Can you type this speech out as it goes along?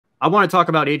I want to talk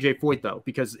about AJ Foyt, though,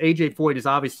 because AJ Foyt is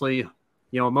obviously, a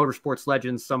motorsports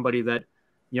legend, somebody that,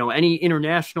 any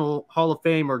international Hall of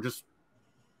Fame or just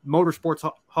motorsports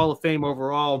Hall of Fame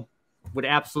overall would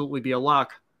absolutely be a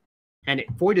lock. And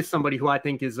Foyt is somebody who I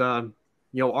think is,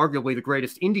 arguably the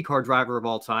greatest IndyCar driver of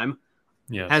all time.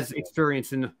 Yes. Has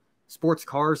experience in sports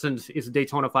cars and is a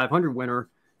Daytona 500 winner,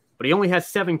 but he only has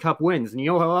 7 Cup wins. And you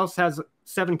know who else has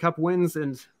 7 Cup wins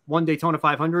and 1 Daytona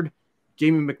 500?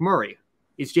 Jamie McMurray.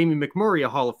 Is Jamie McMurray a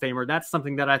Hall of Famer? That's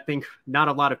something that I think not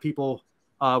a lot of people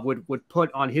would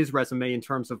put on his resume in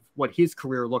terms of what his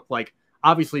career looked like.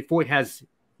 Obviously, Foyt has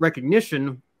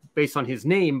recognition based on his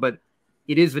name, but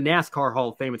it is the NASCAR Hall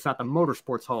of Fame. It's not the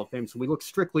Motorsports Hall of Fame. So we look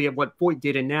strictly at what Foyt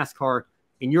did in NASCAR.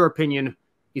 In your opinion,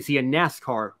 is he a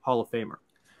NASCAR Hall of Famer?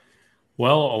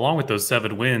 Well, along with those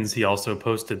 7 wins, he also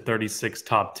posted 36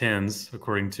 top 10s,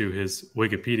 according to his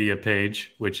Wikipedia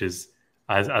page, which is,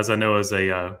 as I know as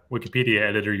a Wikipedia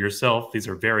editor yourself, these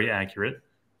are very accurate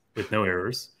with no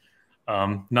errors.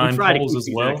 9 poles as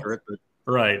well. Accurate, but...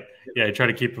 Right. Yeah, I try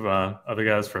to keep other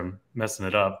guys from messing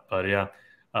it up. But yeah,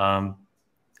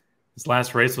 his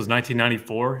last race was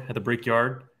 1994 at the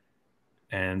Brickyard.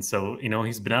 And so,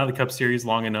 he's been out of the Cup Series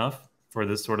long enough for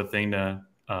this sort of thing to,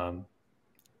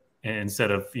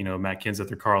 instead of, Matt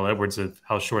Kenseth or Carl Edwards, of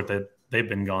how short that they've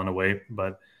been gone away.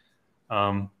 But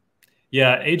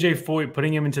yeah, AJ Foyt,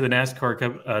 putting him into the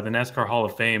NASCAR Hall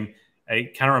of Fame,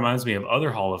 it kind of reminds me of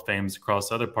other Hall of Fames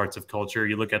across other parts of culture.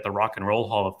 You look at the Rock and Roll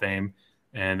Hall of Fame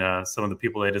and some of the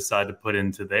people they decide to put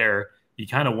into there, you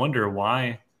kind of wonder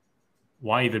why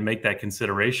even make that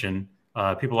consideration.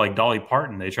 People like Dolly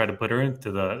Parton, they try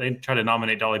to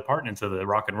nominate Dolly Parton into the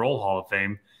Rock and Roll Hall of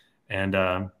Fame.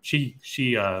 And she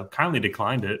kindly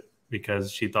declined it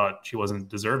because she thought she wasn't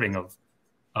deserving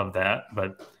of that.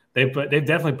 But they've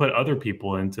definitely put other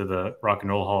people into the Rock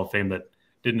and Roll Hall of Fame that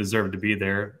didn't deserve to be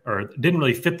there or didn't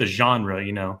really fit the genre,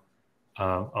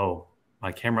 Oh,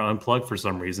 my camera unplugged for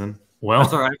some reason. Well,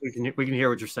 that's all right. We can hear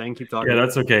what you're saying. Keep talking. Yeah,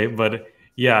 that's okay. But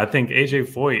yeah, I think AJ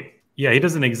Foyt, he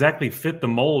doesn't exactly fit the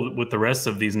mold with the rest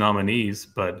of these nominees,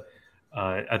 but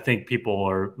I think people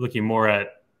are looking more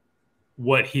at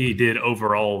what he did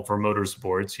overall for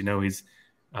motorsports. He's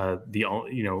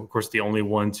of course, the only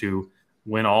one to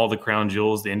win all the crown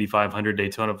jewels, the Indy 500,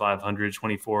 Daytona 500,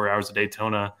 24 hours of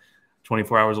Daytona,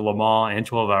 24 hours of Le Mans, and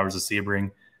 12 hours of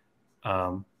Sebring.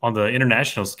 On the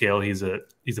international scale, he's a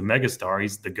megastar.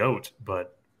 He's the GOAT.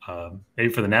 But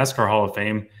maybe for the NASCAR Hall of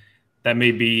Fame, that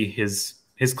may be his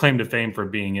claim to fame for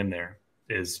being in there,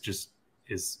 is just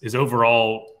his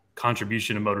overall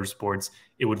contribution to motorsports.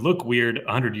 It would look weird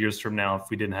 100 years from now if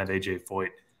we didn't have AJ Foyt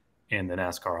in the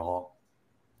NASCAR Hall.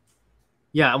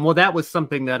 Yeah, well, that was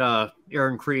something that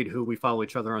Aaron Creed, who we follow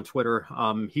each other on Twitter,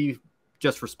 he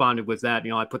just responded with that.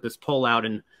 I put this poll out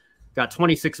and got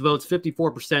 26 votes.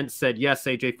 54% said yes,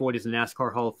 AJ Foyt is a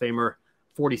NASCAR Hall of Famer.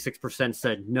 46%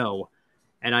 said no.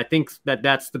 And I think that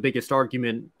that's the biggest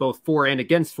argument, both for and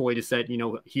against Foyt, is that,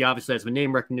 he obviously has the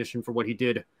name recognition for what he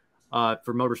did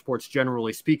for motorsports,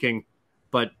 generally speaking.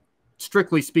 But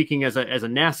strictly speaking, as a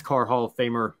NASCAR Hall of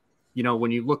Famer,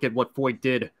 when you look at what Foyt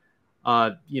did,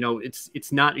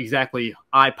 it's not exactly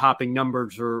eye-popping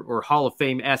numbers or Hall of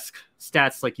Fame-esque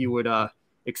stats like you would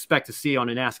expect to see on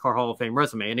a NASCAR Hall of Fame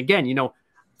resume. And again,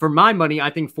 for my money, I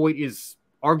think Foyt is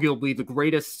arguably the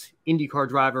greatest IndyCar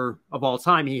driver of all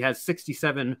time. He has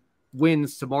 67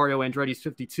 wins to Mario Andretti's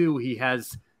 52. He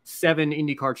has 7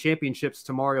 IndyCar championships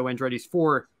to Mario Andretti's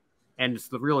 4. And it's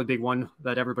the really big one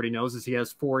that everybody knows is he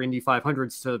has 4 Indy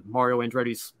 500s to Mario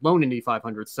Andretti's lone Indy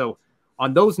 500. So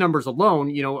on those numbers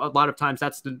alone, a lot of times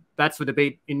that's the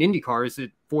debate in IndyCar. Is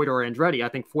it Foyt or Andretti? I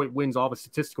think Foyt wins all the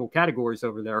statistical categories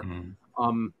over there.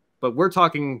 Mm-hmm. But we're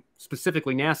talking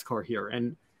specifically NASCAR here.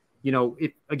 And,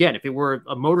 if it were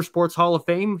a motorsports Hall of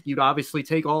Fame, you'd obviously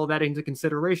take all of that into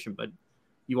consideration. But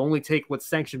you only take what's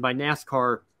sanctioned by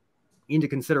NASCAR into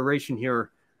consideration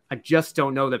here. I just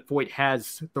don't know that Foyt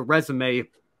has the resume,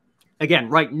 again,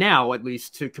 right now, at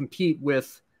least, to compete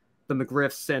with the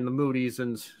McGriffs and the Moody's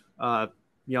and,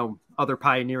 other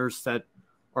pioneers that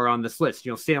are on this list.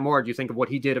 Sam Ward, you think of what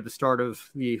he did at the start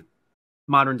of the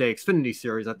modern day Xfinity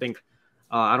series. I think,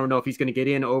 I don't know if he's going to get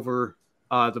in over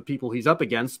the people he's up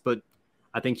against, but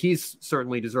I think he's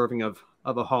certainly deserving of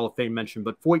a Hall of Fame mention.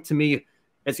 But Foyt, to me,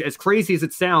 as crazy as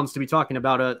it sounds to be talking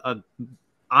about a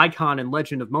icon and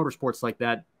legend of motorsports like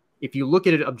that, if you look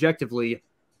at it objectively,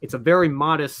 it's a very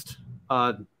modest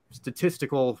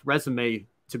statistical resume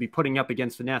to be putting up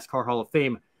against the NASCAR Hall of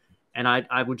Fame. And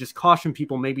I would just caution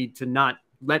people maybe to not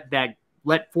let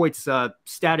Foyt's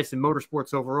status in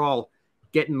motorsports overall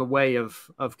get in the way of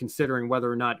considering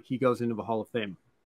whether or not he goes into the Hall of Fame.